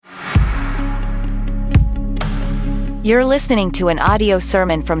You're listening to an audio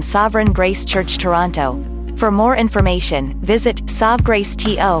sermon from Sovereign Grace Church Toronto. For more information, visit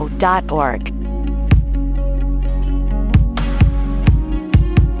sovgraceto.org.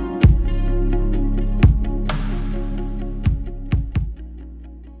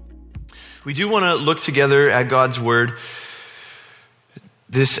 We do want to look together at God's Word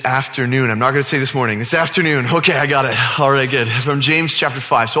this afternoon. I'm not going to say this morning. This afternoon. Okay, I got it. All right, good. From James chapter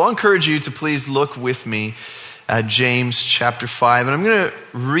 5. So I'll encourage you to please look with me at James chapter 5. And I'm going to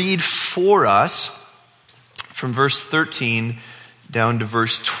read for us from verse 13 down to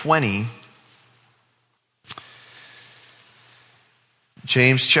verse 20.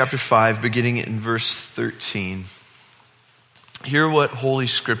 James chapter 5, beginning in verse 13. Hear what Holy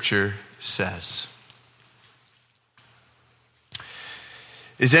Scripture says.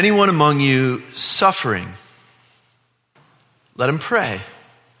 Is anyone among you suffering? Let him pray.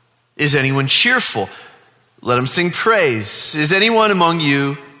 Is anyone cheerful? Let him sing praise. Is anyone among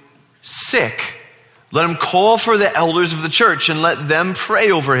you sick? Let him call for the elders of the church and let them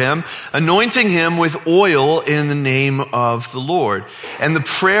pray over him, anointing him with oil in the name of the Lord. And the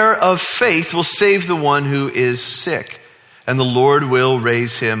prayer of faith will save the one who is sick, and the Lord will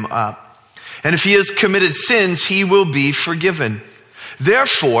raise him up. And if he has committed sins, he will be forgiven.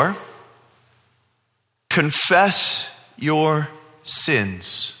 Therefore, confess your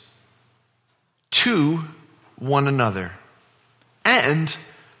sins to one another and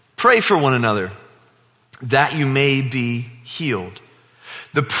pray for one another that you may be healed.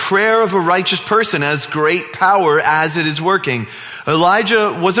 The prayer of a righteous person has great power as it is working.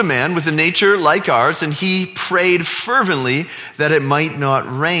 Elijah was a man with a nature like ours, and he prayed fervently that it might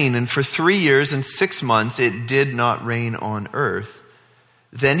not rain. And for 3 years and 6 months, it did not rain on earth.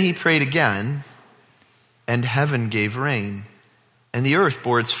 Then he prayed again, and heaven gave rain, and the earth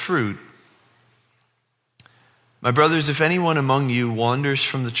bore its fruit. My brothers, if anyone among you wanders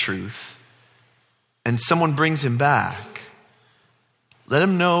from the truth, and someone brings him back, let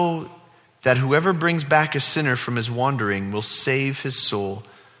him know that whoever brings back a sinner from his wandering will save his soul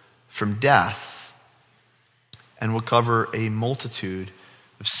from death and will cover a multitude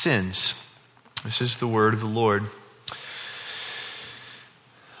of sins. This is the word of the Lord.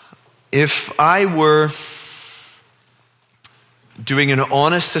 If I were doing an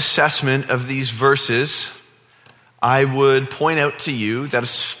honest assessment of these verses, I would point out to you that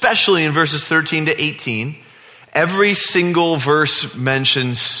especially in verses 13 to 18, every single verse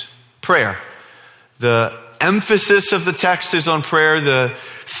mentions prayer. The emphasis of the text is on prayer. The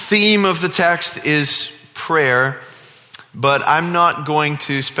theme of the text is prayer. But I'm not going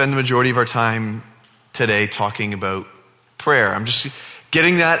to spend the majority of our time today talking about prayer. I'm just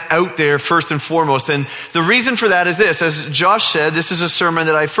getting that out there first and foremost. And the reason for that is this. As Josh said, this is a sermon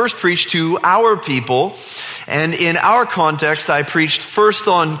that I first preached to our people. And in our context, I preached first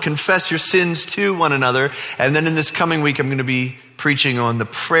on confess your sins to one another. And then in this coming week, I'm going to be preaching on the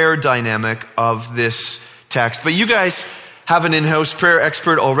prayer dynamic of this text. But you guys have an in-house prayer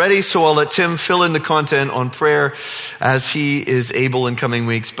expert already, so I'll let Tim fill in the content on prayer as he is able in coming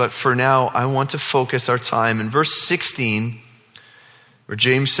weeks. But for now, I want to focus our time in verse 16, where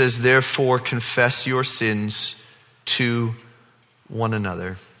James says, therefore, confess your sins to one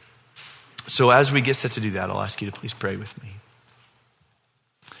another. So as we get set to do that, I'll ask you to please pray with me.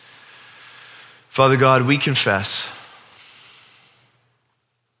 Father God, we confess.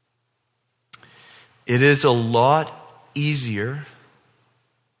 It is a lot easier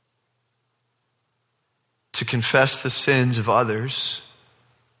to confess the sins of others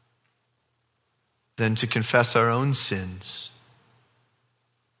than to confess our own sins.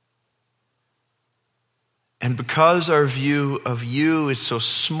 And because our view of you is so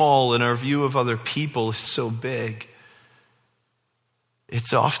small and our view of other people is so big,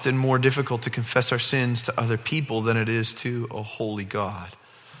 it's often more difficult to confess our sins to other people than it is to a holy God.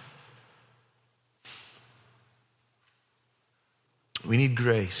 We need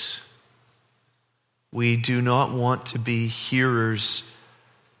grace. We do not want to be hearers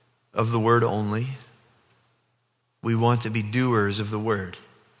of the word only. We want to be doers of the word.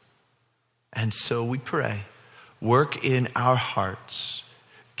 And so we pray, work in our hearts.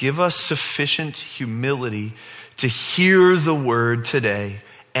 Give us sufficient humility to hear the word today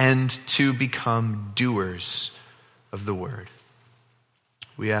and to become doers of the word.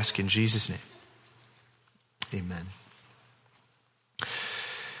 We ask in Jesus' name. Amen.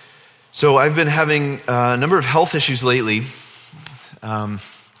 So I've been having a number of health issues lately.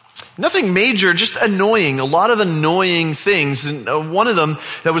 Nothing major, just annoying, a lot of annoying things. And one of them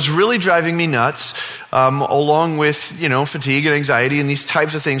that was really driving me nuts, along with, fatigue and anxiety and these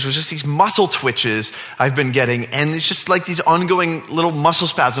types of things, was just these muscle twitches I've been getting. And it's just like these ongoing little muscle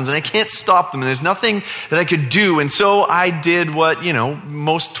spasms, and I can't stop them, and there's nothing that I could do. And so I did what,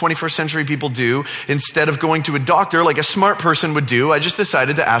 most 21st century people do. Instead of going to a doctor like a smart person would do, I just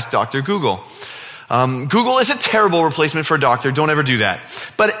decided to ask Dr. Google. Google is a terrible replacement for a doctor. Don't ever do that.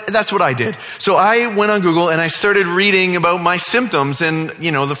 But that's what I did. So I went on Google and I started reading about my symptoms. And,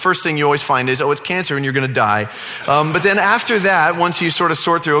 the first thing you always find is, it's cancer and you're going to die. But then after that, once you sort of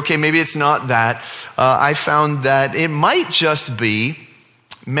sort through, okay, maybe it's not that, I found that it might just be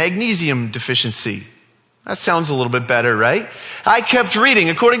magnesium deficiency. That sounds a little bit better, right? I kept reading.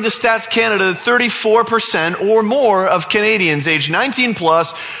 According to Stats Canada, 34% or more of Canadians aged 19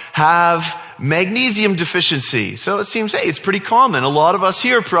 plus have magnesium deficiency. So it seems, it's pretty common. A lot of us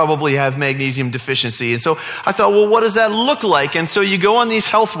here probably have magnesium deficiency. And so I thought, well, what does that look like? And so you go on these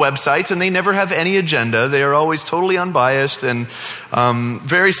health websites and they never have any agenda. They are always totally unbiased and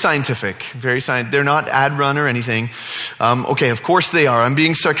very scientific. They're not ad run or anything. Okay, of course they are. I'm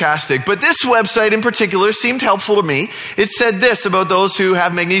being sarcastic. But this website in particular seemed helpful to me. It said this about those who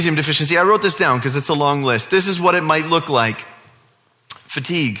have magnesium deficiency. I wrote this down because it's a long list. This is what it might look like.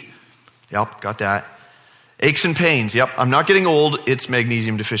 Fatigue. Yep, got that. Aches and pains. Yep, I'm not getting old. It's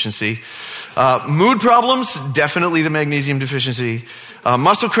magnesium deficiency. Mood problems. Definitely the magnesium deficiency.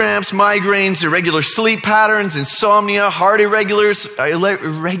 Muscle cramps, migraines, irregular sleep patterns, insomnia, heart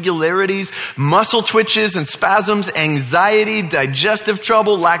irregularities, muscle twitches and spasms, anxiety, digestive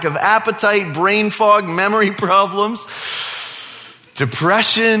trouble, lack of appetite, brain fog, memory problems,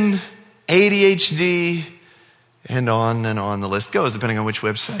 depression, ADHD, and on the list goes, depending on which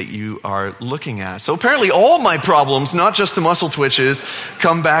website you are looking at. So apparently all my problems, not just the muscle twitches,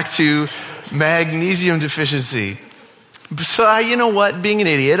 come back to magnesium deficiency. So you know what? Being an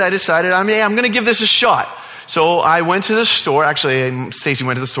idiot, I decided I'm going to give this a shot. So I went to the store, actually Stacy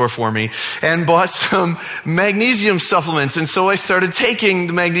went to the store for me, and bought some magnesium supplements. And so I started taking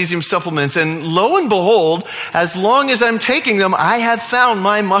the magnesium supplements, and lo and behold, as long as I'm taking them, I have found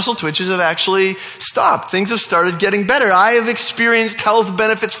my muscle twitches have actually stopped. Things have started getting better. I have experienced health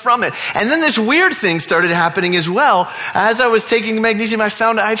benefits from it. And then this weird thing started happening as well. As I was taking the magnesium, I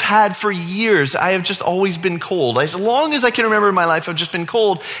found I've had for years, I have just always been cold. As long as I can remember in my life, I've just been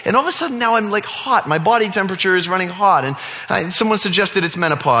cold. And all of a sudden now I'm like hot. My body temperature is running hot, and someone suggested it's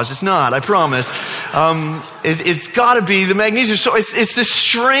menopause. It's not, I promise. It's got to be the magnesium. So it's this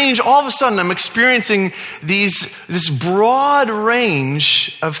strange. All of a sudden, I'm experiencing this broad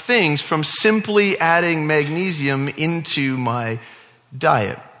range of things from simply adding magnesium into my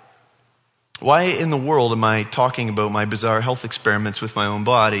diet. Why in the world am I talking about my bizarre health experiments with my own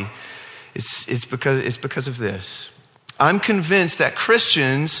body? It's because of this. I'm convinced that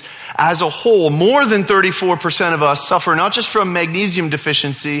Christians as a whole, more than 34% of us suffer not just from magnesium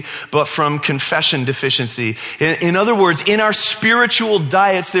deficiency, but from confession deficiency. In other words, in our spiritual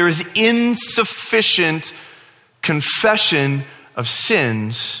diets, there is insufficient confession of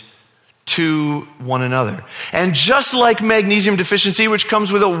sins to one another. And just like magnesium deficiency, which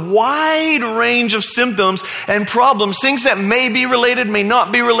comes with a wide range of symptoms and problems, things that may be related, may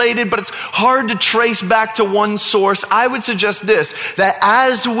not be related, but it's hard to trace back to one source, I would suggest this, that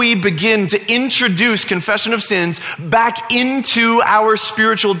as we begin to introduce confession of sins back into our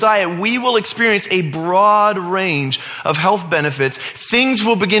spiritual diet, we will experience a broad range of health benefits. Things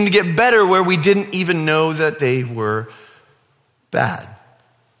will begin to get better where we didn't even know that they were bad.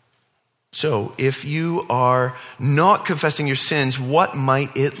 So if you are not confessing your sins, what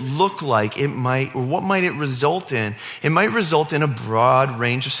might it look like? What might it result in? It might result in a broad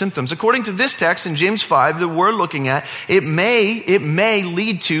range of symptoms. According to this text in James 5 that we're looking at, it may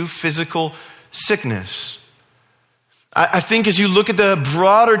lead to physical sickness. I think as you look at the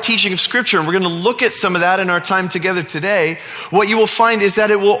broader teaching of Scripture, and we're going to look at some of that in our time together today, what you will find is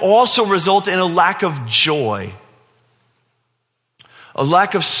that it will also result in a lack of joy. A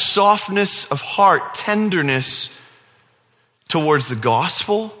lack of softness of heart, tenderness towards the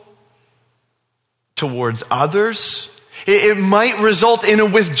gospel, towards others. It might result in a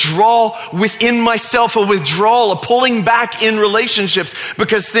withdrawal within myself, a withdrawal, a pulling back in relationships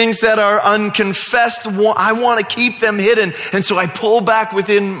because things that are unconfessed, I want to keep them hidden. And so I pull back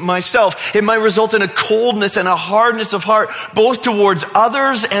within myself. It might result in a coldness and a hardness of heart, both towards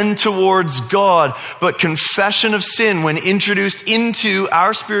others and towards God. But confession of sin, when introduced into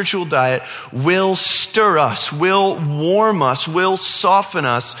our spiritual diet, will stir us, will warm us, will soften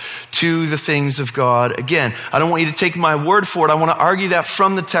us to the things of God. Again, I don't want you to take my word for it. I want to argue that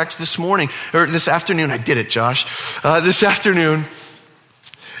from the text this morning, or this afternoon. I did it, Josh. This afternoon,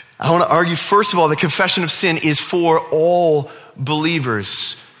 I want to argue, first of all, the confession of sin is for all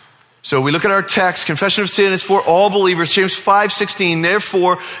believers. So we look at our text, confession of sin is for all believers. James 5:16,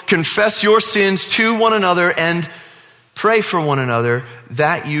 therefore confess your sins to one another and pray for one another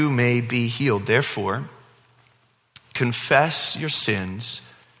that you may be healed. Therefore, confess your sins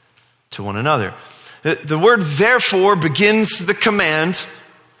to one another. The word therefore begins the command,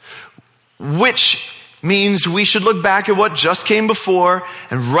 which means we should look back at what just came before.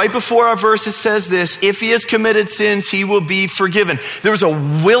 And right before our verse, it says this: if he has committed sins, he will be forgiven. There was a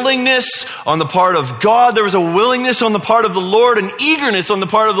willingness on the part of God. There was a willingness on the part of the Lord, an eagerness on the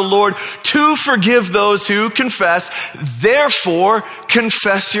part of the Lord to forgive those who confess. Therefore,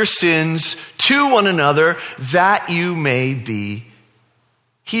 confess your sins to one another that you may be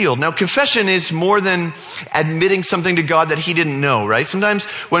healed. Now, confession is more than admitting something to God that he didn't know, right? Sometimes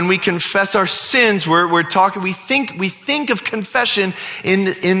when we confess our sins, we think of confession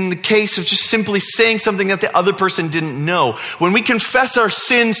in the case of just simply saying something that the other person didn't know. When we confess our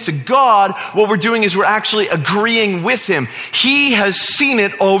sins to God, what we're doing is we're actually agreeing with him. He has seen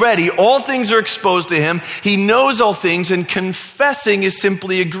it already. All things are exposed to him. He knows all things, and confessing is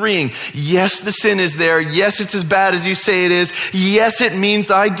simply agreeing. Yes, the sin is there. Yes, it's as bad as you say it is. Yes, it means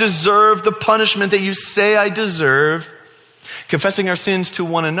I deserve the punishment that you say I deserve. Confessing our sins to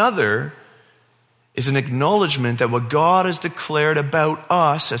one another is an acknowledgement that what God has declared about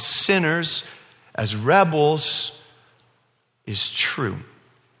us as sinners, as rebels, is true.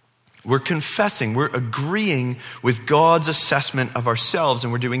 We're confessing, we're agreeing with God's assessment of ourselves,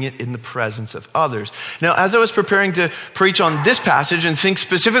 and we're doing it in the presence of others. Now, as I was preparing to preach on this passage and think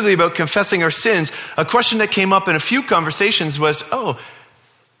specifically about confessing our sins, a question that came up in a few conversations was,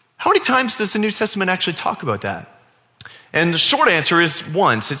 how many times does the New Testament actually talk about that? And the short answer is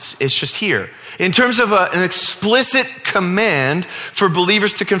once. It's just here. In terms of an explicit command for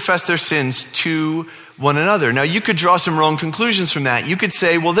believers to confess their sins to one another. Now, you could draw some wrong conclusions from that. You could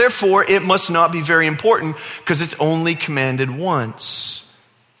say, well, therefore, it must not be very important because it's only commanded once.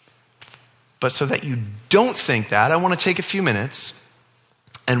 But so that you don't think that, I want to take a few minutes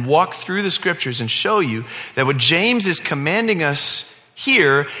and walk through the scriptures and show you that what James is commanding us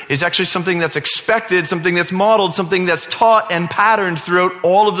here is actually something that's expected, something that's modeled, something that's taught and patterned throughout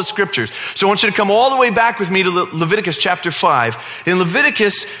all of the scriptures. So I want you to come all the way back with me to Leviticus chapter 5. In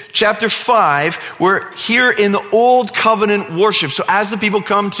Leviticus chapter 5, we're here in the old covenant worship. So as the people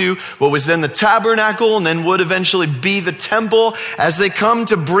come to what was then the tabernacle and then would eventually be the temple, as they come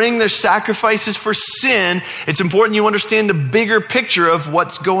to bring their sacrifices for sin, it's important you understand the bigger picture of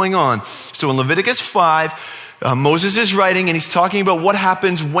what's going on. So in Leviticus 5, Moses is writing, and he's talking about what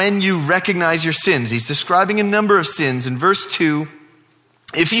happens when you recognize your sins. He's describing a number of sins. In verse 2,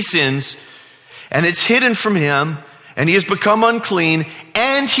 if he sins, and it's hidden from him, and he has become unclean,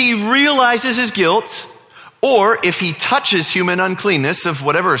 and he realizes his guilt, or if he touches human uncleanness, of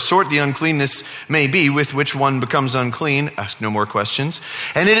whatever sort the uncleanness may be with which one becomes unclean, ask no more questions,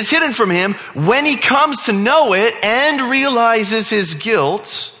 and it is hidden from him, when he comes to know it and realizes his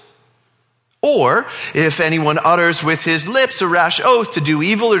guilt, or if anyone utters with his lips a rash oath to do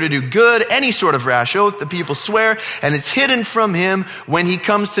evil or to do good, any sort of rash oath the people swear, and it's hidden from him when he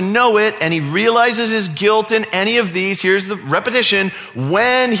comes to know it and he realizes his guilt in any of these, here's the repetition,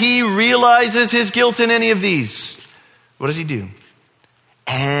 when he realizes his guilt in any of these, what does he do?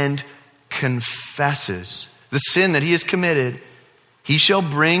 And confesses the sin that he has committed. He shall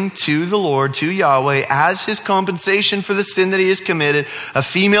bring to the Lord, to Yahweh, as his compensation for the sin that he has committed, a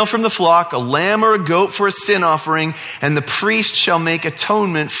female from the flock, a lamb or a goat for a sin offering, and the priest shall make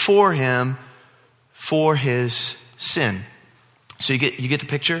atonement for him for his sin. So you get the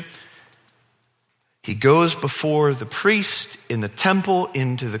picture? He goes before the priest in the temple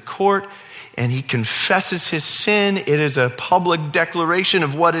into the court, and he confesses his sin. It is a public declaration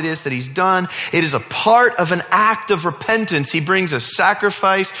of what it is that he's done. It is a part of an act of repentance. He brings a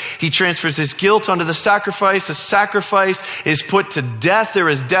sacrifice. He transfers his guilt onto the sacrifice. The sacrifice is put to death. There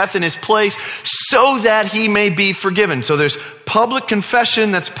is death in his place so that he may be forgiven. So there's public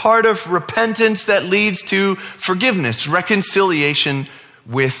confession that's part of repentance that leads to forgiveness, reconciliation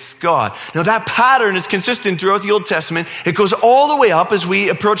with God. Now that pattern is consistent throughout the Old Testament. It goes all the way up as we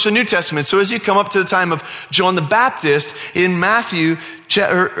approach the New Testament. So as you come up to the time of John the Baptist, in Matthew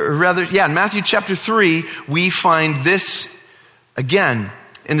chapter 3, we find this again.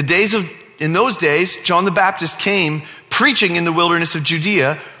 In those days, John the Baptist came preaching in the wilderness of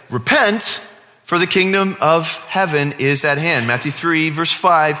Judea, repent, for the kingdom of heaven is at hand. Matthew 3, verse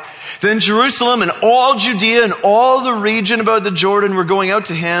 5. Then Jerusalem and all Judea and all the region about the Jordan were going out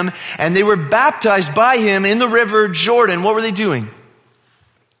to him, and they were baptized by him in the river Jordan. What were they doing?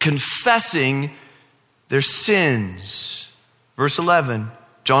 Confessing their sins. Verse 11.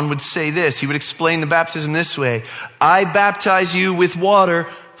 John would say this. He would explain the baptism this way. I baptize you with water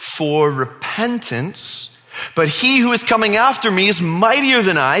for repentance, but he who is coming after me is mightier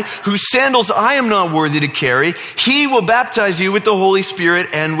than I, whose sandals I am not worthy to carry. He will baptize you with the Holy Spirit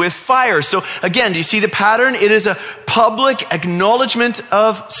and with fire. So again, do you see the pattern? It is a public acknowledgement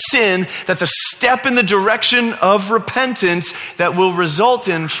of sin that's a step in the direction of repentance that will result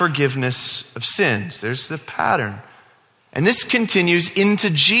in forgiveness of sins. There's the pattern. And this continues into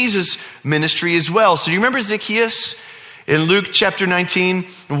Jesus' ministry as well. So you remember Zacchaeus? In Luke chapter 19,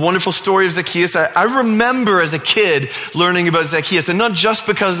 a wonderful story of Zacchaeus. I remember as a kid learning about Zacchaeus, and not just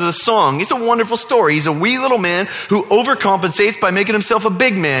because of the song. It's a wonderful story. He's a wee little man who overcompensates by making himself a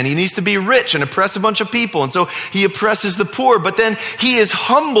big man. He needs to be rich and oppress a bunch of people, and so he oppresses the poor. But then he is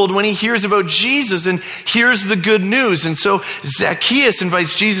humbled when he hears about Jesus and hears the good news. And so Zacchaeus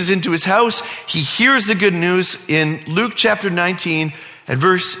invites Jesus into his house. He hears the good news in Luke chapter 19 and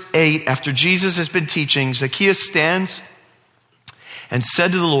verse 8. After Jesus has been teaching, Zacchaeus stands and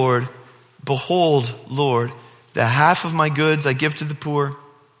said to the Lord, behold, Lord, the half of my goods I give to the poor.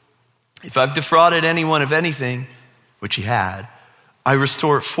 If I've defrauded anyone of anything, which he had, I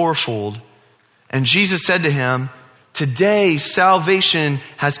restore it fourfold. And Jesus said to him, today salvation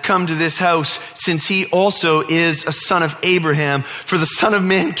has come to this house, since he also is a son of Abraham. For the Son of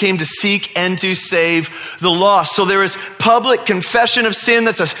Man came to seek and to save the lost. So there is public confession of sin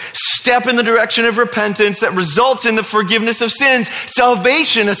that's a step in the direction of repentance that results in the forgiveness of sins.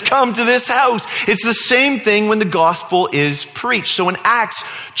 Salvation has come to this house. It's the same thing when the gospel is preached. So in Acts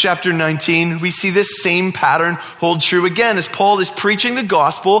chapter 19, we see this same pattern hold true again as Paul is preaching the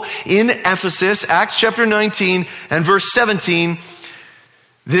gospel in Ephesus. Acts chapter 19 and verse 17,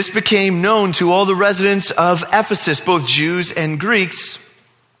 this became known to all the residents of Ephesus, both Jews and Greeks.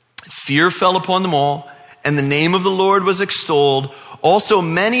 Fear fell upon them all, and the name of the Lord was extolled. Also,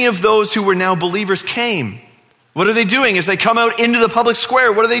 many of those who were now believers came. What are they doing as they come out into the public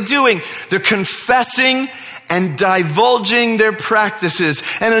square? What are they doing? They're confessing and divulging their practices.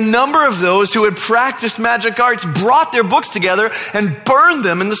 And a number of those who had practiced magic arts brought their books together and burned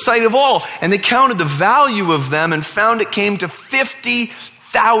them in the sight of all. And they counted the value of them and found it came to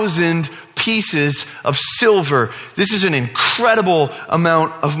 50,000 pieces of silver. This is an incredible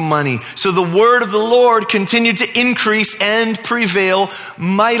amount of money. So the word of the Lord continued to increase and prevail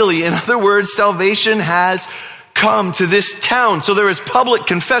mightily. In other words, salvation has come to this town. So there is public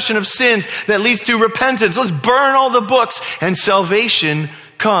confession of sins that leads to repentance. Let's burn all the books, and salvation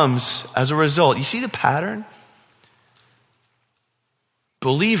comes as a result. You see the pattern?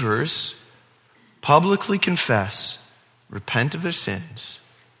 Believers publicly confess, repent of their sins,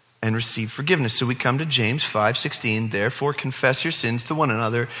 and receive forgiveness. So we come to James 5:16. Therefore confess your sins to one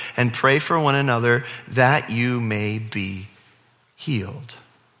another and pray for one another that you may be healed.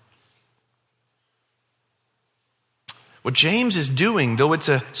 What James is doing, though it's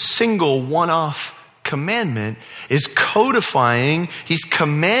a single one-off commandment, is codifying, he's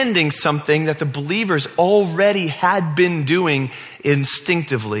commanding something that the believers already had been doing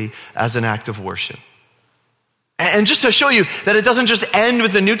instinctively as an act of worship. And just to show you that it doesn't just end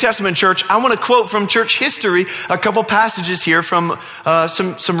with the New Testament church, I want to quote from church history a couple passages here from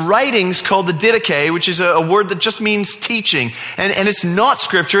some writings called the Didache, which is a word that just means teaching. And it's not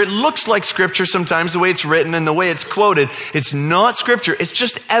scripture. It looks like scripture sometimes, the way it's written and the way it's quoted. It's not scripture. It's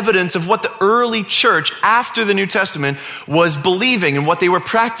just evidence of what the early church after the New Testament was believing and what they were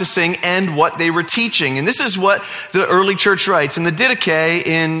practicing and what they were teaching. And this is what the early church writes. In the Didache,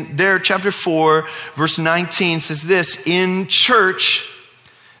 in their chapter 4, verse 19, says this, in church,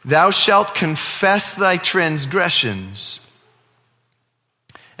 thou shalt confess thy transgressions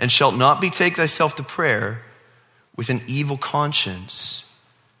and shalt not betake thyself to prayer with an evil conscience.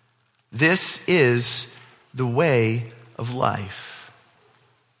 This is the way of life.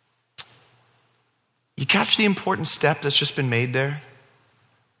 You catch the important step that's just been made there?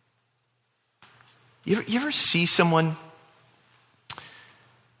 You ever see someone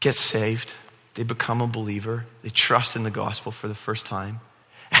get saved? They become a believer. They trust in the gospel for the first time.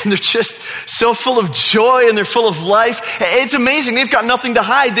 And they're just so full of joy and they're full of life. It's amazing. They've got nothing to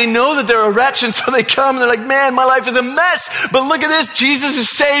hide. They know that they're a wretch. And so they come and they're like, man, my life is a mess. But look at this. Jesus has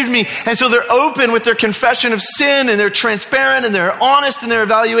saved me. And so they're open with their confession of sin and they're transparent and they're honest in their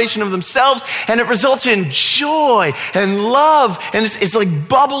evaluation of themselves. And it results in joy and love. And it's like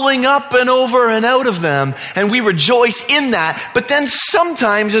bubbling up and over and out of them. And we rejoice in that. But then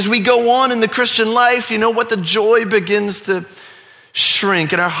sometimes as we go on in the Christian life, you know what? The joy begins to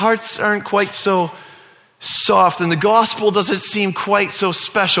shrink and our hearts aren't quite so soft and the gospel doesn't seem quite so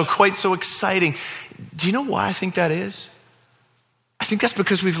special, quite so exciting. Do you know why I think that is? I think that's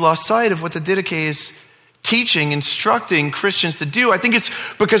because we've lost sight of what the Didache is teaching, instructing Christians to do. I think it's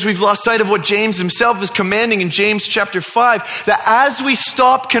because we've lost sight of what James himself is commanding in James chapter 5, that as we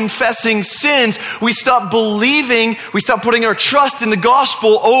stop confessing sins, we stop believing, we stop putting our trust in the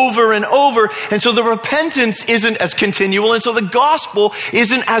gospel over and over. And so the repentance isn't as continual. And so the gospel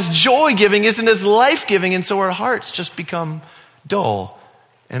isn't as joy-giving, isn't as life-giving. And so our hearts just become dull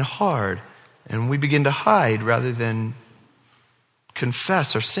and hard. And we begin to hide rather than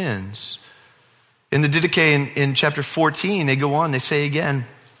confess our sins. In the Didache in chapter 14, they go on, they say again,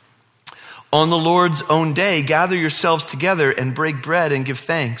 on the Lord's own day, gather yourselves together and break bread and give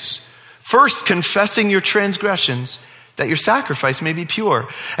thanks. First, confessing your transgressions, that your sacrifice may be pure.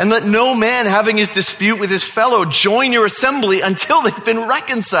 And let no man having his dispute with his fellow join your assembly until they've been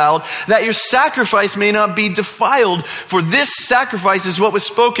reconciled, that your sacrifice may not be defiled. For this sacrifice is what was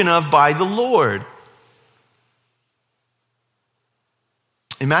spoken of by the Lord.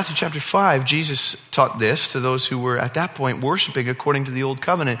 In Matthew chapter 5, Jesus taught this to those who were at that point worshiping according to the old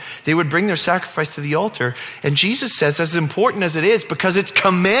covenant. They would bring their sacrifice to the altar. And Jesus says, as important as it is, because it's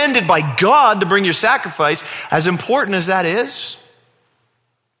commanded by God to bring your sacrifice, as important as that is,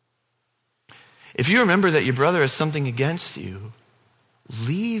 if you remember that your brother has something against you,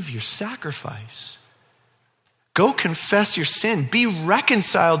 leave your sacrifice. Go confess your sin. Be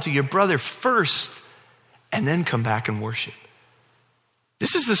reconciled to your brother first, and then come back and worship.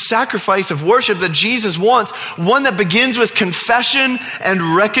 This is the sacrifice of worship that Jesus wants, one that begins with confession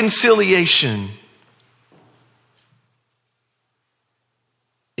and reconciliation.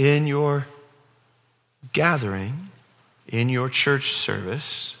 In your gathering, in your church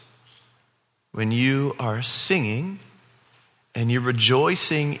service, when you are singing and you're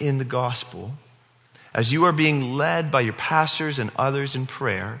rejoicing in the gospel, as you are being led by your pastors and others in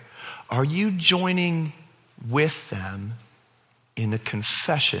prayer, are you joining with them in the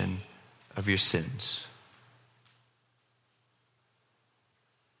confession of your sins?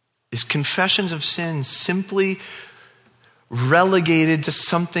 Is confessions of sins simply relegated to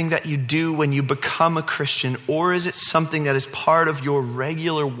something that you do when you become a Christian, or is it something that is part of your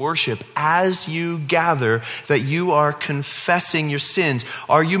regular worship as you gather, that you are confessing your sins?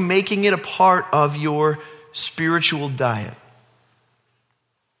 Are you making it a part of your spiritual diet?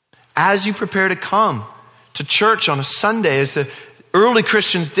 As you prepare to come to church on a Sunday, as the early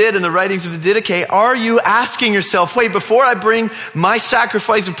Christians did in the writings of the Didache, are you asking yourself, wait, before I bring my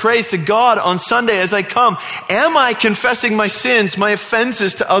sacrifice of praise to God on Sunday as I come, am I confessing my sins, my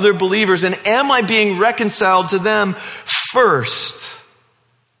offenses to other believers, and am I being reconciled to them first?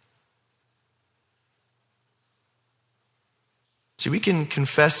 See, we can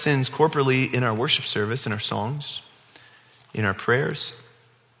confess sins corporately in our worship service, in our songs, in our prayers,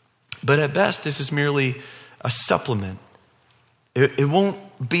 but at best, this is merely a supplement. It won't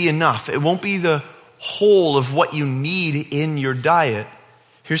be enough. It won't be the whole of what you need in your diet.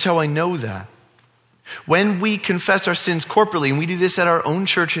 Here's how I know that. When we confess our sins corporately, and we do this at our own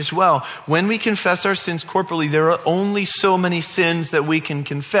church as well, when we confess our sins corporately, there are only so many sins that we can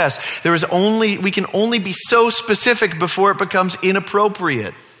confess. We can only be so specific before it becomes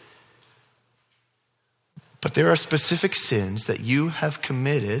inappropriate. But there are specific sins that you have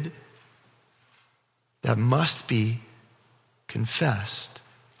committed that must be confessed.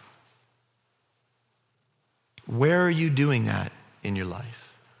 Where are you doing that in your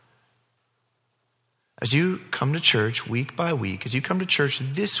life? As you come to church week by week, as you come to church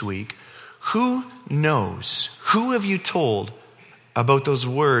this week, who knows? Who have you told about those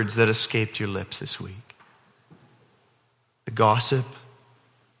words that escaped your lips this week? The gossip,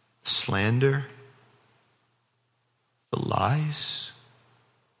 slander, the lies?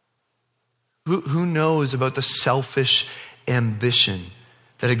 Who knows about the selfish ambition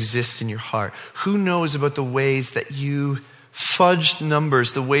that exists in your heart? Who knows about the ways that you fudged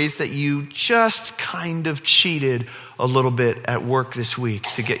numbers, the ways that you just kind of cheated a little bit at work this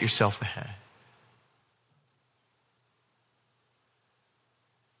week to get yourself ahead?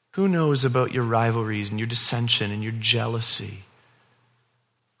 Who knows about your rivalries and your dissension and your jealousy?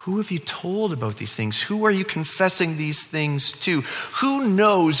 Who have you told about these things? Who are you confessing these things to? Who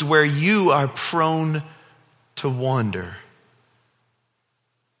knows where you are prone to wander?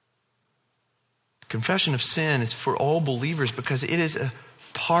 Confession of sin is for all believers because it is a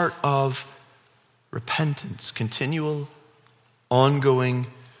part of repentance, continual, ongoing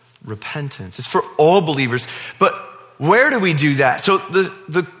repentance. It's for all believers. But where do we do that? So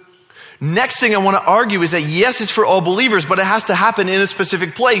the next thing I want to argue is that yes, it's for all believers, but it has to happen in a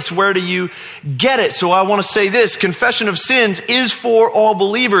specific place. Where do you get it? So I want to say this: confession of sins is for all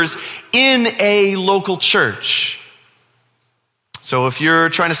believers in a local church. So if you're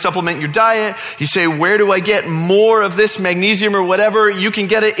trying to supplement your diet, you say, where do I get more of this magnesium or whatever? You can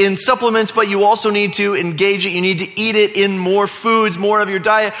get it in supplements, but you also need to engage it. You need to eat it in more foods, more of your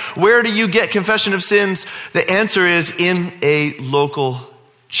diet. Where do you get confession of sins? The answer is in a local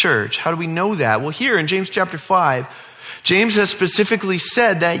church. How do we know that? Well, here in James chapter 5, James has specifically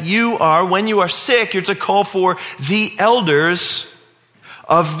said that when you are sick, you're to call for the elders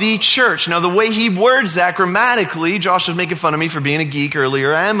of the church. Now, the way he words that grammatically, Josh was making fun of me for being a geek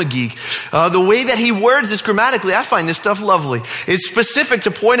earlier. I am a geek. The way that he words this grammatically, I find this stuff lovely. It's specific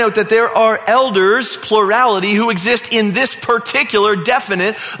to point out that there are elders, plurality, who exist in this particular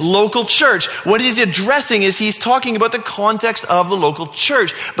definite local church. What he's addressing is he's talking about the context of the local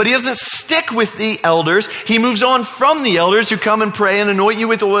church. But he doesn't stick with the elders. He moves on from the elders who come and pray and anoint you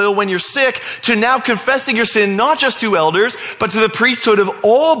with oil when you're sick to now confessing your sin, not just to elders, but to the priesthood of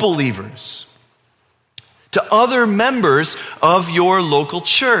all believers, to other members of your local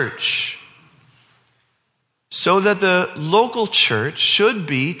church. So that the local church should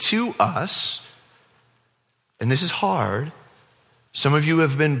be to us, and this is hard, some of you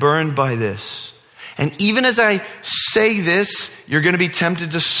have been burned by this. And even as I say this, you're going to be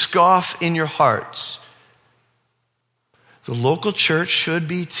tempted to scoff in your hearts. The local church should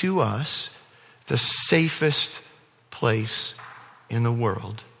be to us the safest place in the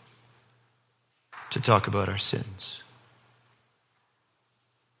world to talk about our sins.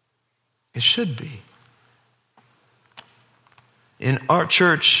 It should be. In our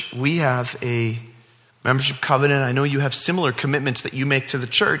church, we have a membership covenant. I know you have similar commitments that you make to the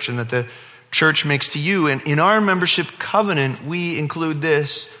church and that the church makes to you. And in our membership covenant, we include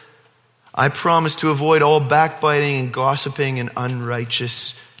this: I promise to avoid all backbiting and gossiping and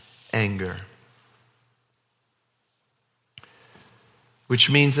unrighteous anger. Which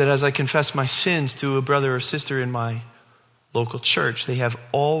means that as I confess my sins to a brother or sister in my local church, they have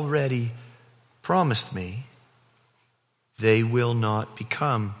already promised me they will not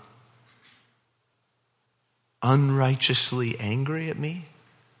become unrighteously angry at me,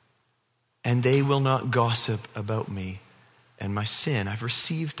 and they will not gossip about me and my sin. I've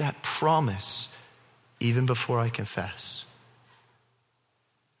received that promise even before I confess.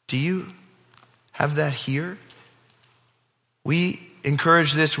 Do you have that here? We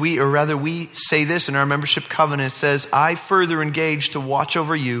encourage this, we say this in our membership covenant. It says, I further engage to watch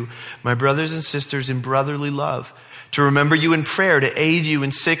over you, my brothers and sisters, in brotherly love, to remember you in prayer, to aid you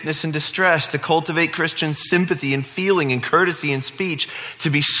in sickness and distress, to cultivate Christian sympathy and feeling and courtesy in speech,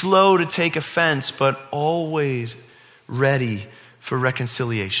 to be slow to take offense, but always ready for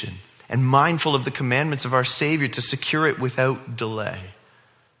reconciliation, and mindful of the commandments of our Savior to secure it without delay.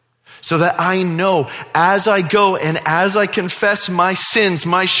 So that I know as I go and as I confess my sins,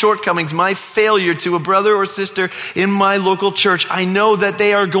 my shortcomings, my failure to a brother or sister in my local church, I know that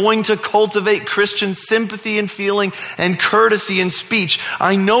they are going to cultivate Christian sympathy and feeling and courtesy in speech.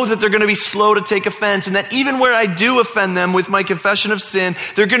 I know that they're going to be slow to take offense, and that even where I do offend them with my confession of sin,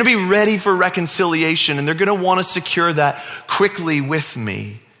 they're going to be ready for reconciliation, and they're going to want to secure that quickly with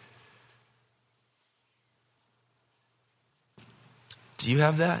me. Do you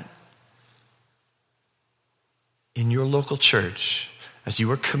have that? In your local church, as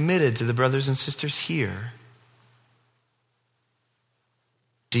you are committed to the brothers and sisters here,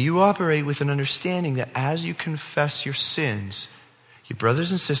 do you operate with an understanding that as you confess your sins, your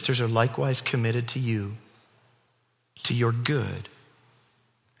brothers and sisters are likewise committed to you, to your good?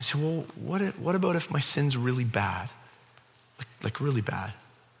 I say, well, what about if my sin's really bad? Like really bad?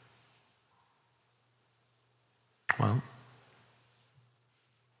 Well,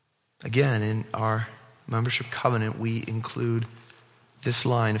 again, in our membership covenant, we include this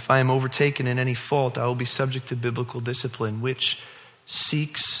line: if I am overtaken in any fault, I will be subject to biblical discipline, which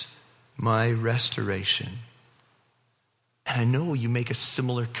seeks my restoration. And I know you make a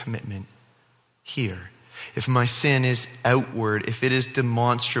similar commitment here. If my sin is outward, if it is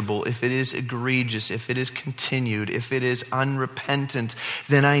demonstrable, if it is egregious, if it is continued, if it is unrepentant,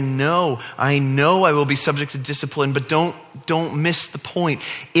 then I know I will be subject to discipline, but don't miss the point.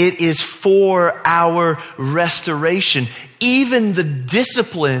 It is for our restoration. Even the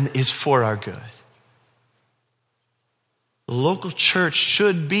discipline is for our good. The local church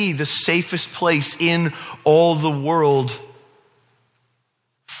should be the safest place in all the world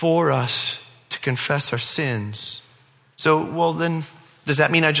for us to confess our sins. So, well then, does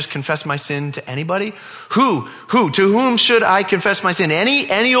that mean I just confess my sin to anybody? Who? To whom should I confess my sin?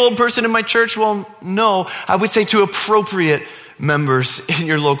 Any old person in my church? Well, no. I would say to appropriate members in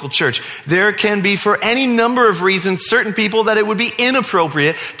your local church. There can be, for any number of reasons, certain people that it would be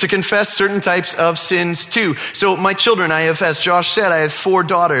inappropriate to confess certain types of sins to. So my children, I have, as Josh said, I have 4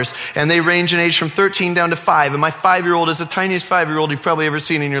 daughters, and they range in age from 13 down to 5. And my 5-year-old is the tiniest 5-year-old you've probably ever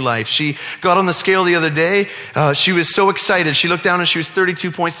seen in your life. She got on the scale the other day. She was so excited. She looked down and she was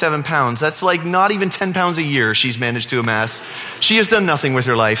 32.7 pounds. That's like not even 10 pounds a year she's managed to amass. She has done nothing with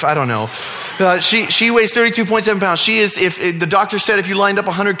her life. I don't know. She weighs 32.7 pounds. She is, if the doctor said if you lined up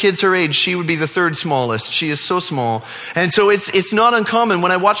 100 kids her age, she would be the 3rd smallest. She is so small. And so it's not uncommon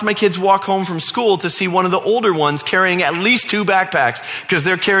when I watch my kids walk home from school to see one of the older ones carrying at least 2 backpacks, because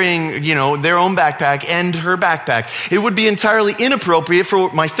they're carrying, their own backpack and her backpack. It would be entirely inappropriate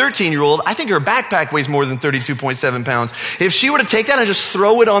for my 13-year-old. I think her backpack weighs more than 32.7 pounds. If she were to take that and just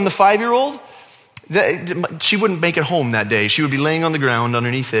throw it on the 5-year-old, she wouldn't make it home that day. She would be laying on the ground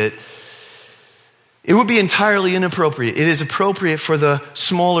underneath it. It would be entirely inappropriate. It is appropriate for the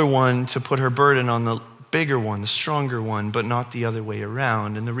smaller one to put her burden on the bigger one, the stronger one, but not the other way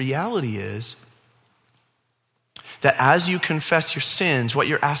around. And the reality is that as you confess your sins, what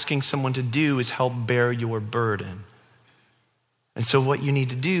you're asking someone to do is help bear your burden. And so what you need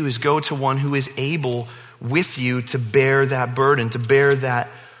to do is go to one who is able with you to bear that burden, to bear that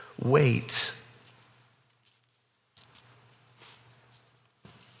weight.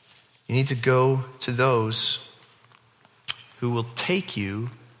 You need to go to those who will take you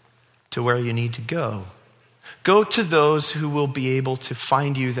to where you need to go. Go to those who will be able to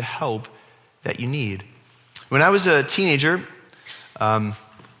find you the help that you need. When I was a teenager, I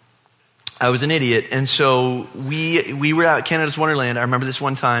was an idiot. And so we were at Canada's Wonderland. I remember this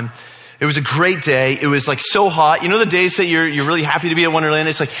one time. It was a great day. It was like so hot. You know the days that you're really happy to be at Wonderland?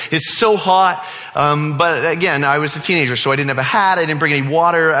 It's so hot. But again, I was a teenager, so I didn't have a hat. I didn't bring any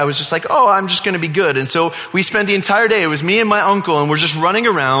water. I was just like, I'm just going to be good. And so we spent the entire day. It was me and my uncle, and we're just running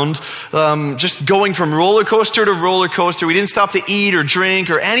around, just going from roller coaster to roller coaster. We didn't stop to eat or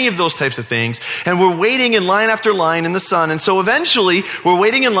drink or any of those types of things. And we're waiting in line after line in the sun. And so eventually, we're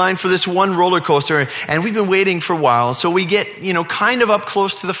waiting in line for this one roller coaster, and we've been waiting for a while. So we get, kind of up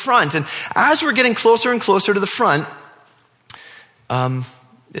close to the front. And as we're getting closer and closer to the front,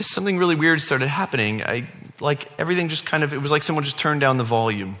 something really weird started happening. Everything just it was like someone just turned down the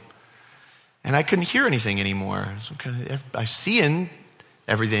volume. And I couldn't hear anything anymore. So I'm seeing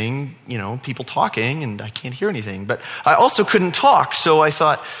everything, people talking, and I can't hear anything. But I also couldn't talk, so I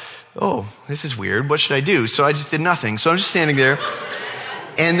thought, this is weird. What should I do? So I just did nothing. So I'm just standing there.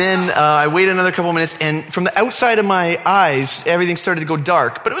 And then I waited another couple of minutes, and from the outside of my eyes, everything started to go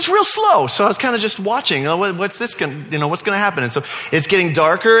dark. But it was real slow, so I was kind of just watching. What's this going? What's going to happen? And so it's getting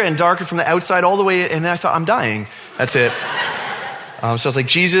darker and darker from the outside all the way, and I thought, I'm dying. That's it. So I was like,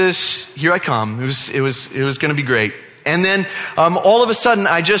 Jesus, here I come. It was going to be great. And then all of a sudden,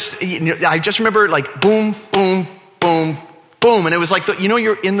 I just remember boom, boom, boom, boom, and it was like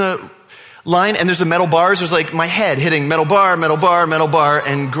you're in the line and there's the metal bars. There's my head hitting metal bar,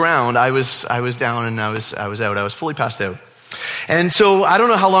 and ground. I was down and I was out. I was fully passed out. And so I don't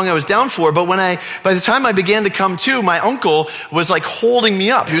know how long I was down for, but by the time I began to come to, my uncle was holding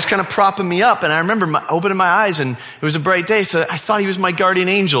me up. He was kind of propping me up, and I remember opening my eyes, and it was a bright day, so I thought he was my guardian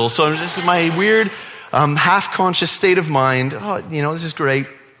angel. So it was just my weird, half-conscious state of mind. This is great.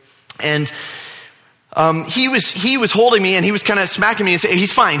 And he was holding me, and he was kind of smacking me and saying,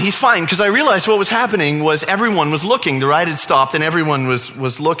 he's fine, because I realized what was happening was everyone was looking. The ride had stopped, and everyone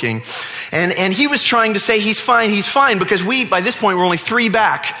was looking. And he was trying to say, he's fine, because by this point, were only 3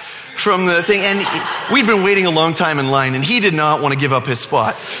 back from the thing, and we'd been waiting a long time in line, and he did not want to give up his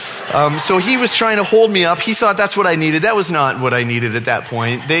spot. So he was trying to hold me up. He thought that's what I needed. That was not what I needed at that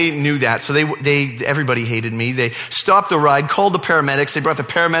point. They knew that, so everybody hated me. They stopped the ride, called the paramedics. They brought the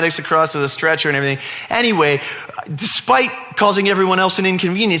paramedics across to the stretcher and everything. Anyway, despite causing everyone else an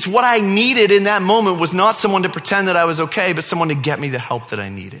inconvenience, what I needed in that moment was not someone to pretend that I was okay, but someone to get me the help that I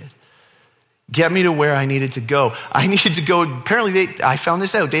needed. get me to where I needed to go. I needed to go, apparently I found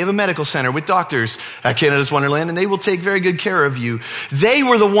this out. They have a medical center with doctors at Canada's Wonderland, and they will take very good care of you. They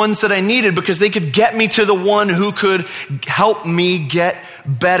were the ones that I needed because they could get me to the one who could help me get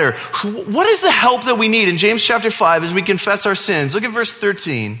better. What is the help that we need? In James chapter 5, as we confess our sins, look at verse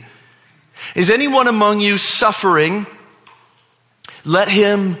 13. Is anyone among you suffering? Let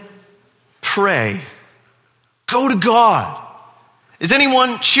him pray. Go to God. Is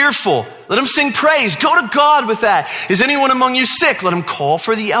anyone cheerful? Let him sing praise. Go to God with that. Is anyone among you sick? Let him call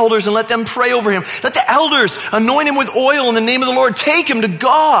for the elders and let them pray over him. Let the elders anoint him with oil in the name of the Lord. Take him to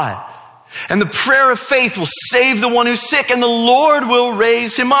God. And the prayer of faith will save the one who's sick, and the Lord will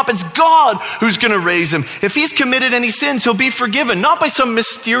raise him up. It's God who's going to raise him. If he's committed any sins, he'll be forgiven, not by some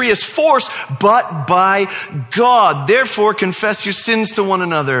mysterious force, but by God. Therefore, confess your sins to one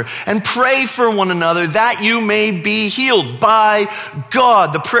another and pray for one another that you may be healed by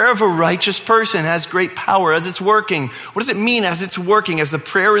God. The prayer of a righteous person has great power as it's working. What does it mean as it's working? As the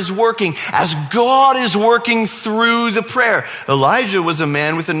prayer is working, as God is working through the prayer. Elijah was a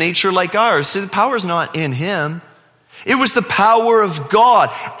man with a nature like ours. See, the power is not in him. It was the power of God.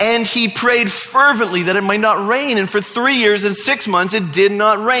 And he prayed fervently that it might not rain. And for 3 years and 6 months, it did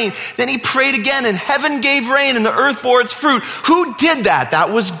not rain. Then he prayed again, and heaven gave rain, and the earth bore its fruit. Who did that? That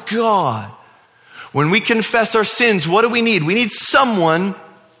was God. When we confess our sins, what do we need? We need someone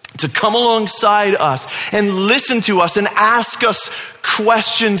to come alongside us and listen to us and ask us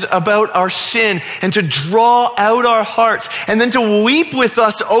questions about our sin and to draw out our hearts and then to weep with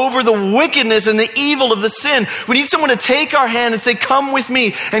us over the wickedness and the evil of the sin. We need someone to take our hand and say, come with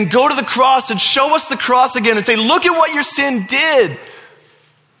me, and go to the cross and show us the cross again and say, look at what your sin did.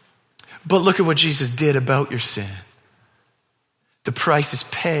 But look at what Jesus did about your sin. The price is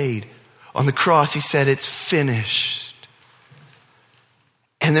paid. On the cross, he said, it's finished.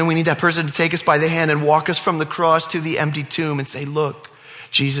 And then we need that person to take us by the hand and walk us from the cross to the empty tomb and say, look,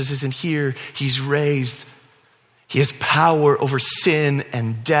 Jesus isn't here. He's raised. He has power over sin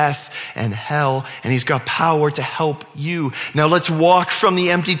and death and hell, and he's got power to help you. Now let's walk from the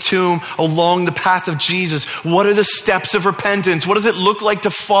empty tomb along the path of Jesus. What are the steps of repentance? What does it look like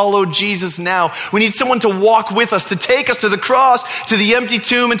to follow Jesus now? We need someone to walk with us, to take us to the cross, to the empty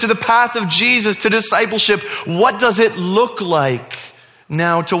tomb, and to the path of Jesus, to discipleship. What does it look like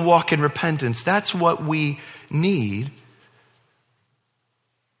now to walk in repentance? That's what we need.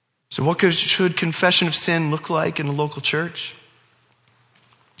 So what should confession of sin look like in a local church?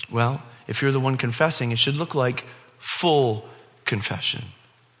 Well, if you're the one confessing, it should look like full confession.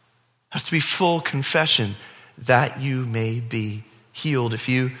 It has to be full confession that you may be healed. If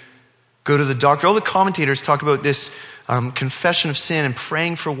you go to the doctor, all the commentators talk about this confession of sin and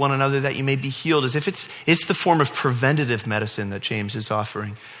praying for one another that you may be healed, as if it's the form of preventative medicine that James is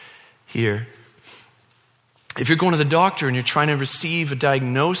offering here. If you're going to the doctor and you're trying to receive a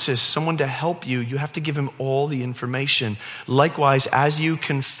diagnosis, someone to help you, you have to give him all the information. Likewise, as you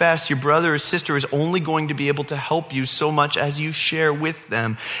confess, your brother or sister is only going to be able to help you so much as you share with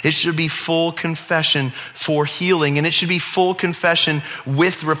them. It should be full confession for healing, and it should be full confession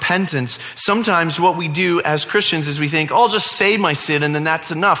with repentance. Sometimes what we do as Christians is we think, oh, I'll just say my sin and then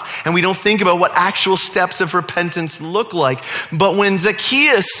that's enough. And we don't think about what actual steps of repentance look like. But when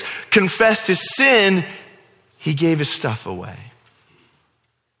Zacchaeus confessed his sin, he gave his stuff away.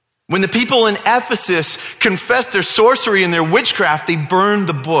 When the people in Ephesus confessed their sorcery and their witchcraft, they burned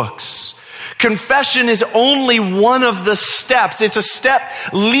the books. Confession is only one of the steps. It's a step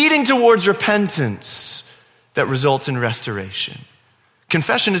leading towards repentance that results in restoration.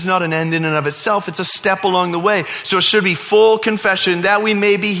 Confession is not an end in and of itself. It's a step along the way. So it should be full confession that we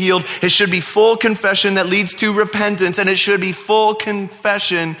may be healed. It should be full confession that leads to repentance. And it should be full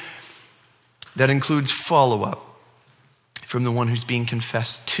confession that includes follow-up from the one who's being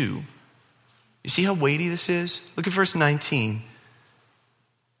confessed to. You see how weighty this is? Look at verse 19.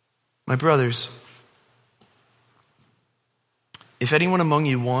 My brothers, if anyone among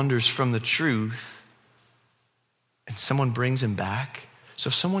you wanders from the truth and someone brings him back, so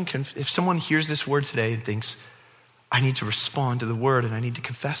if someone hears this word today and thinks, I need to respond to the word and I need to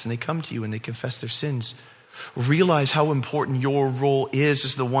confess, and they come to you and they confess their sins, realize how important your role is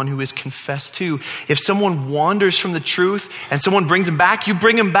as the one who is confessed to. If someone wanders from the truth and someone brings him back, you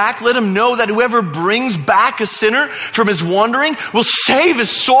bring him back. Let him know that whoever brings back a sinner from his wandering will save his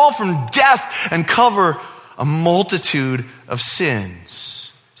soul from death and cover a multitude of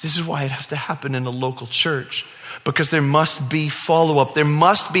sins. This is why it has to happen in a local church, because there must be follow-up. There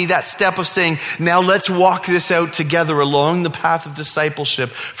must be that step of saying, now let's walk this out together along the path of discipleship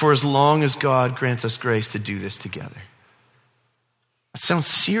for as long as God grants us grace to do this together. That sounds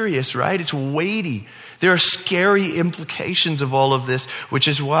serious, right? It's weighty. There are scary implications of all of this, which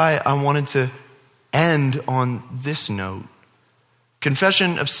is why I wanted to end on this note.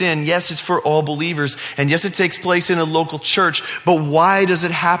 Confession of sin, yes, it's for all believers, and yes, it takes place in a local church, but why does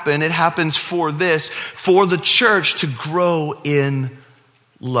it happen? It happens for this, for the church to grow in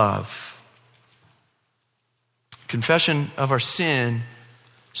love. Confession of our sin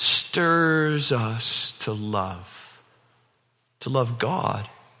stirs us to love God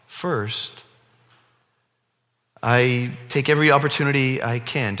first. I take every opportunity I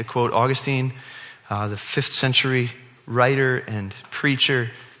can to quote Augustine, the 5th century writer and preacher.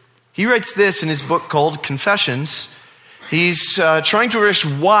 He writes this in his book called Confessions. He's trying to address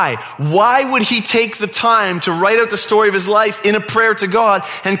why. Why would he take the time to write out the story of his life in a prayer to God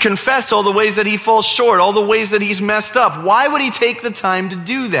and confess all the ways that he falls short, all the ways that he's messed up? Why would he take the time to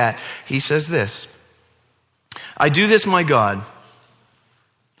do that? He says this, I do this, my God,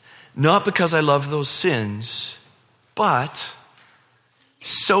 not because I love those sins, but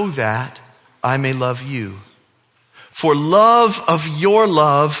so that I may love you. For love of your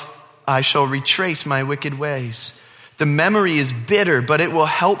love, I shall retrace my wicked ways. The memory is bitter, but it will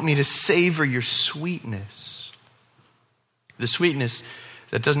help me to savor your sweetness. The sweetness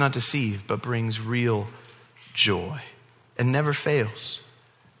that does not deceive, but brings real joy and never fails.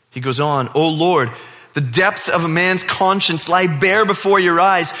 He goes on, O Lord, the depths of a man's conscience lie bare before your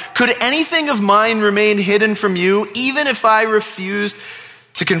eyes. Could anything of mine remain hidden from you, even if I refused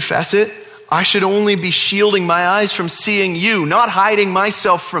to confess it? I should only be shielding my eyes from seeing you, not hiding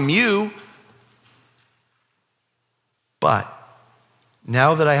myself from you. But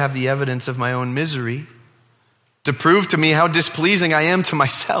now that I have the evidence of my own misery to prove to me how displeasing I am to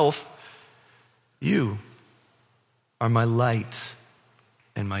myself, you are my light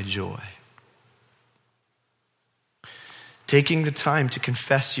and my joy. Taking the time to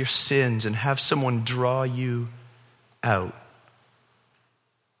confess your sins and have someone draw you out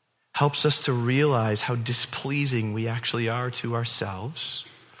helps us to realize how displeasing we actually are to ourselves,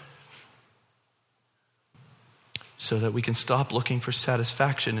 so that we can stop looking for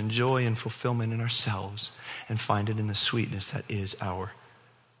satisfaction and joy and fulfillment in ourselves and find it in the sweetness that is our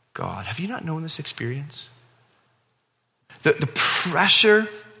God. Have you not known this experience? The pressure,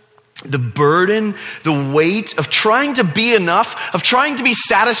 the burden, the weight of trying to be enough, of trying to be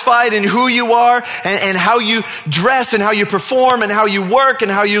satisfied in who you are and how you dress and how you perform and how you work and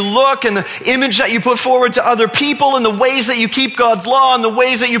how you look and the image that you put forward to other people and the ways that you keep God's law and the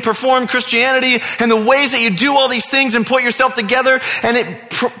ways that you perform Christianity and the ways that you do all these things and put yourself together, and it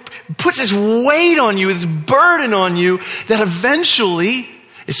puts this weight on you, this burden on you that eventually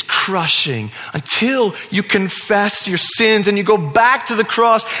is crushing until you confess your sins and you go back to the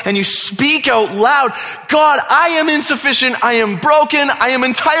cross and you speak out loud, God, I am insufficient, I am broken, I am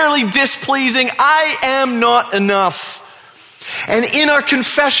entirely displeasing, I am not enough. And in our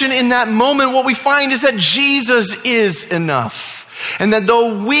confession in that moment, what we find is that Jesus is enough. And that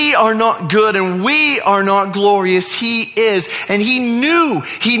though we are not good and we are not glorious, He is. And He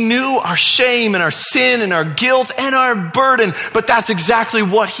knew our shame and our sin and our guilt and our burden. But that's exactly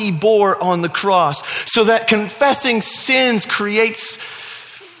what He bore on the cross. So that confessing sins creates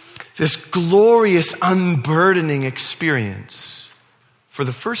this glorious unburdening experience. For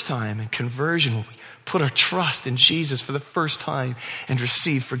the first time in conversion, when we put our trust in Jesus for the first time and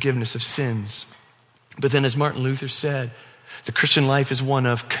receive forgiveness of sins. But then, as Martin Luther said, the Christian life is one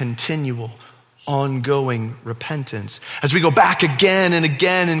of continual, ongoing repentance. As we go back again and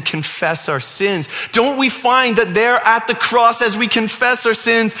again and confess our sins, don't we find that there at the cross, as we confess our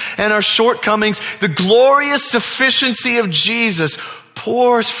sins and our shortcomings, the glorious sufficiency of Jesus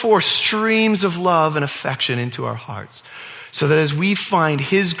pours forth streams of love and affection into our hearts, so that as we find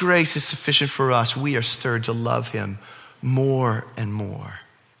His grace is sufficient for us, we are stirred to love Him more and more.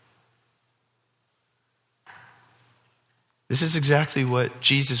 This is exactly what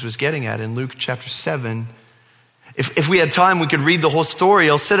Jesus was getting at in Luke chapter 7. If we had time, we could read the whole story.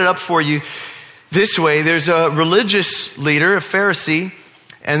 I'll set it up for you this way. There's a religious leader, a Pharisee,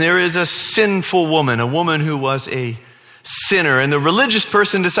 and there is a sinful woman, a woman who was a sinner. And the religious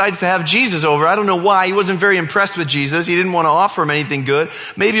person decides to have Jesus over. I don't know why. He wasn't very impressed with Jesus. He didn't want to offer him anything good.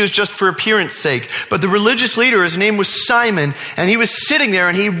 Maybe it was just for appearance sake. But the religious leader, his name was Simon, and he was sitting there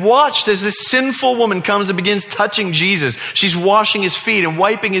and he watched as this sinful woman comes and begins touching Jesus. She's washing his feet and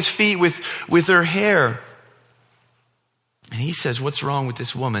wiping his feet with her hair. And he says, "What's wrong with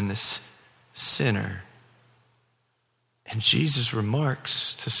this woman, this sinner?" And Jesus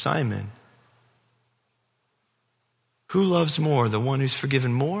remarks to Simon, "Who loves more, the one who's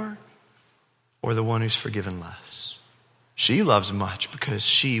forgiven more or the one who's forgiven less?" She loves much because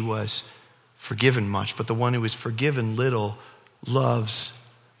she was forgiven much. But the one who is forgiven little loves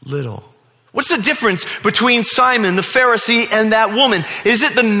little. What's the difference between Simon, the Pharisee, and that woman? Is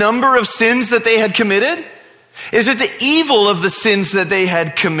it the number of sins that they had committed? Is it the evil of the sins that they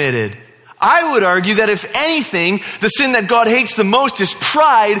had committed? I would argue that if anything, the sin that God hates the most is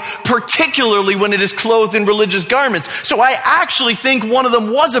pride, particularly when it is clothed in religious garments. So I actually think one of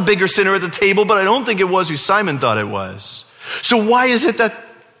them was a bigger sinner at the table, but I don't think it was who Simon thought it was. So why is it that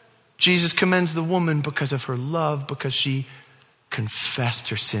Jesus commends the woman? Because of her love, because she confessed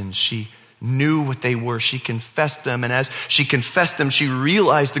her sins. She knew what they were. She confessed them. And as she confessed them, she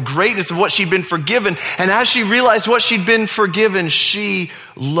realized the greatness of what she'd been forgiven. And as she realized what she'd been forgiven, she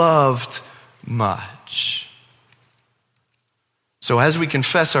loved much. So as we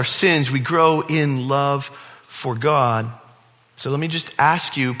confess our sins, we grow in love for God. So let me just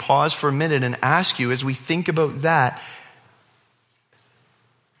ask you, pause for a minute and ask you, as we think about that,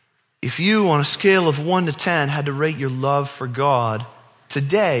 if you, on a scale of 1 to 10, had to rate your love for God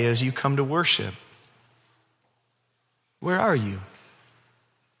today as you come to worship, where are you?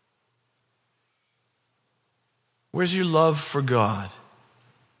 Where's your love for God?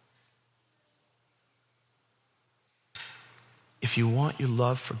 If you want your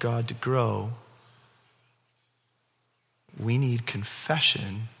love for God to grow, we need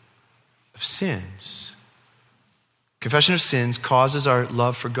confession of sins. Confession of sins causes our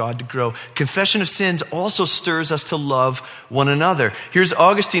love for God to grow. Confession of sins also stirs us to love one another. Here's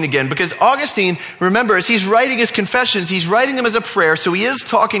Augustine again, because Augustine, remember, as he's writing his confessions, he's writing them as a prayer, so he is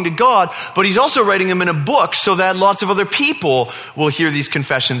talking to God, but he's also writing them in a book so that lots of other people will hear these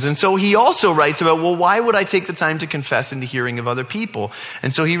confessions. And so he also writes about, well, why would I take the time to confess in the hearing of other people?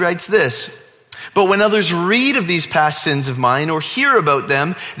 And so he writes this: but when others read of these past sins of mine or hear about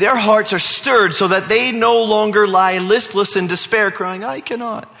them, their hearts are stirred so that they no longer lie listless in despair, crying, I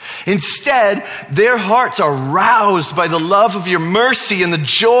cannot. Instead, their hearts are roused by the love of your mercy and the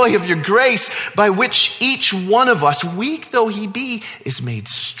joy of your grace, by which each one of us, weak though he be, is made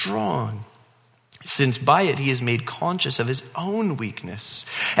strong, since by it he is made conscious of his own weakness.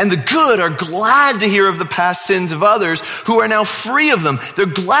 And the good are glad to hear of the past sins of others who are now free of them. They're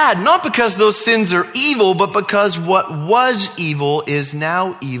glad not because those sins are evil, but because what was evil is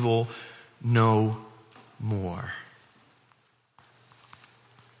now evil no more.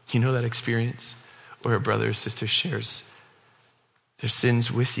 You know that experience where a brother or sister shares their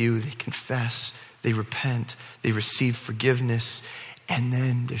sins with you, they confess, they repent, they receive forgiveness, and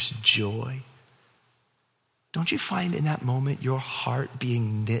then there's joy. Don't you find in that moment your heart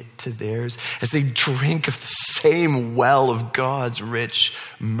being knit to theirs as they drink of the same well of God's rich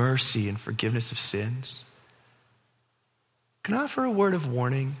mercy and forgiveness of sins? Can I offer a word of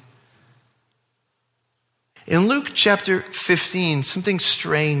warning? In Luke chapter 15, something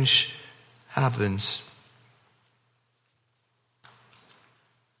strange happens.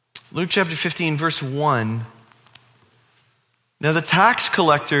 Luke chapter 15, verse 1. Now the tax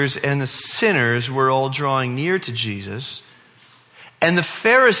collectors and the sinners were all drawing near to Jesus, and the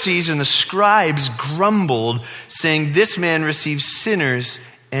Pharisees and the scribes grumbled, saying, this man receives sinners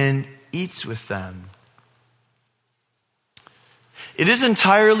and eats with them. It is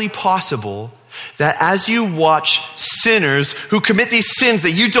entirely possible that as you watch sinners who commit these sins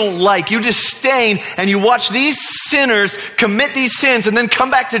that you don't like, you disdain, and you watch these sinners commit these sins and then come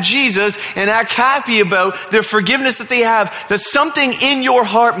back to Jesus and act happy about their forgiveness that they have, that something in your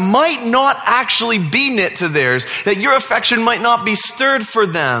heart might not actually be knit to theirs, that your affection might not be stirred for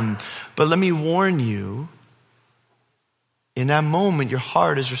them. But let me warn you, in that moment, your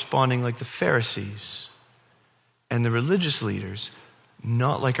heart is responding like the Pharisees and the religious leaders,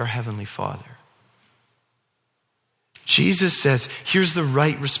 not like our Heavenly Father. Jesus says, here's the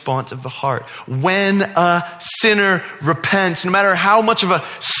right response of the heart. When a sinner repents, no matter how much of a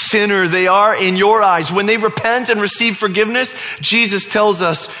sinner they are in your eyes, when they repent and receive forgiveness, Jesus tells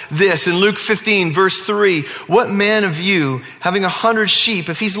us this in Luke 15, verse 3. What man of you, having 100 sheep,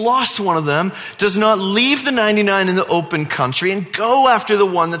 if he's lost one of them, does not leave the 99 in the open country and go after the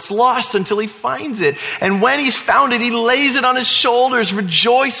one that's lost until he finds it? And when he's found it, he lays it on his shoulders,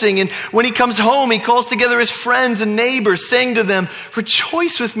 rejoicing. And when he comes home, he calls together his friends and neighbors, saying to them,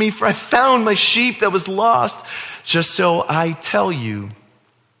 rejoice with me, for I found my sheep that was lost. Just so I tell you,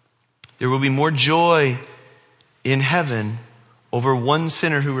 there will be more joy in heaven over one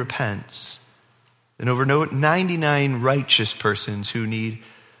sinner who repents than over 99 righteous persons who need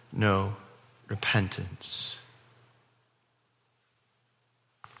no repentance.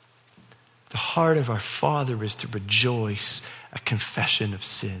 The heart of our Father is to rejoice at confession of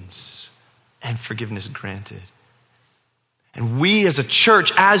sins and forgiveness granted. And we as a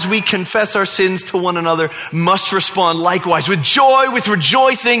church, as we confess our sins to one another, must respond likewise with joy, with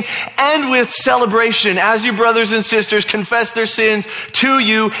rejoicing, and with celebration as your brothers and sisters confess their sins to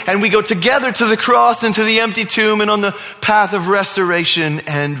you, and we go together to the cross and to the empty tomb and on the path of restoration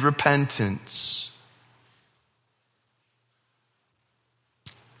and repentance.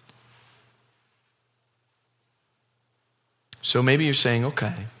 So maybe you're saying,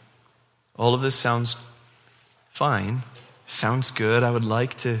 okay, all of this sounds fine. Sounds good. I would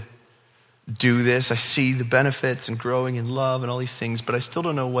like to do this. I see the benefits and growing in love and all these things, but I still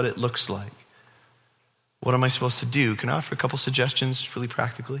don't know what it looks like. What am I supposed to do? Can I offer a couple suggestions really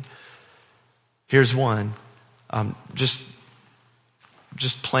practically? Here's one. Just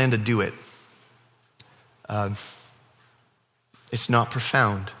plan to do it. It's not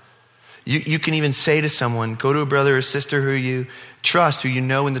profound. You can even say to someone, go to a brother or sister who you trust, who you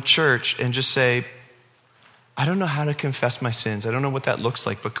know in the church, and just say, I don't know how to confess my sins. I don't know what that looks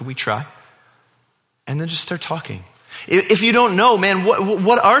like, but could we try? And then just start talking. If you don't know, man,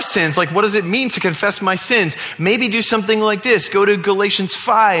 what are sins? Like, what does it mean to confess my sins? Maybe do something like this. Go to Galatians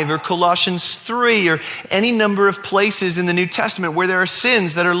 5 or Colossians 3 or any number of places in the New Testament where there are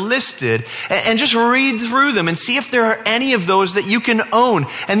sins that are listed, and just read through them and see if there are any of those that you can own.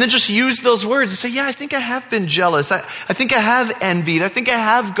 And then just use those words and say, yeah, I think I have been jealous. I think I have envied. I think I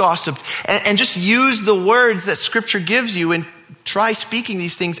have gossiped. And just use the words that Scripture gives you and try speaking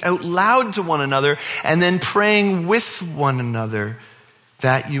these things out loud to one another and then praying with one another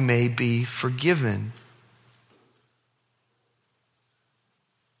that you may be forgiven.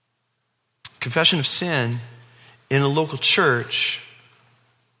 Confession of sin in a local church,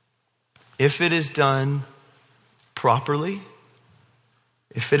 if it is done properly,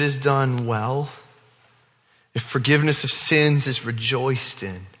 if it is done well, if forgiveness of sins is rejoiced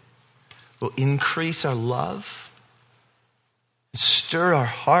in, will increase our love, stir our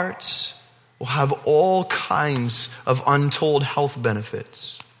hearts, will have all kinds of untold health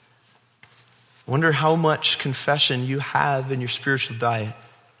benefits. I wonder how much confession you have in your spiritual diet.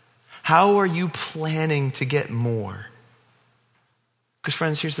 How are you planning to get more? Because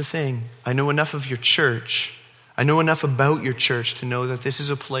friends, here's the thing. I know enough of your church. I know enough about your church to know that this is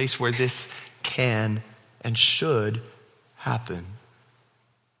a place where this can and should happen.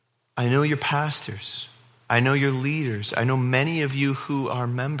 I know your pastors. I know your leaders. I know many of you who are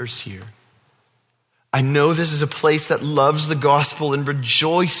members here. I know this is a place that loves the gospel and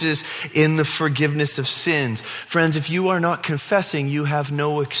rejoices in the forgiveness of sins. Friends, if you are not confessing, you have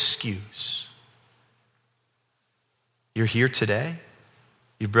no excuse. You're here today.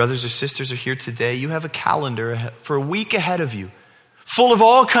 Your brothers or sisters are here today. You have a calendar for a week ahead of you, full of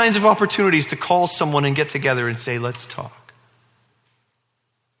all kinds of opportunities to call someone and get together and say, let's talk.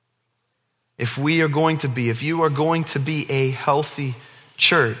 If you are going to be a healthy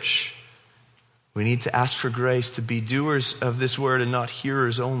church, we need to ask for grace to be doers of this word and not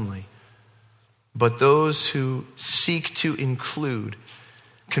hearers only, but those who seek to include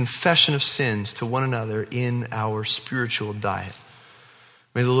confession of sins to one another in our spiritual diet.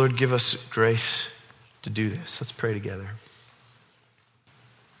 May the Lord give us grace to do this. Let's pray together.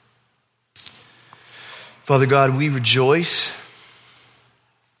 Father God, we rejoice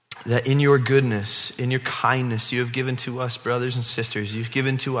that in your goodness, in your kindness, you have given to us brothers and sisters. You've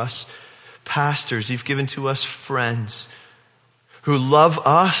given to us pastors. You've given to us friends who love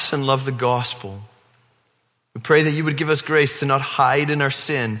us and love the gospel. We pray that you would give us grace to not hide in our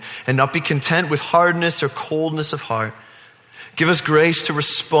sin and not be content with hardness or coldness of heart. Give us grace to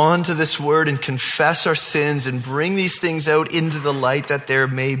respond to this word and confess our sins and bring these things out into the light that there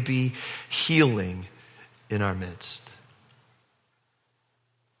may be healing in our midst,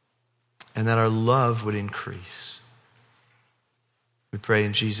 and that our love would increase. We pray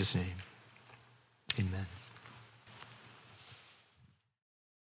in Jesus' name. Amen.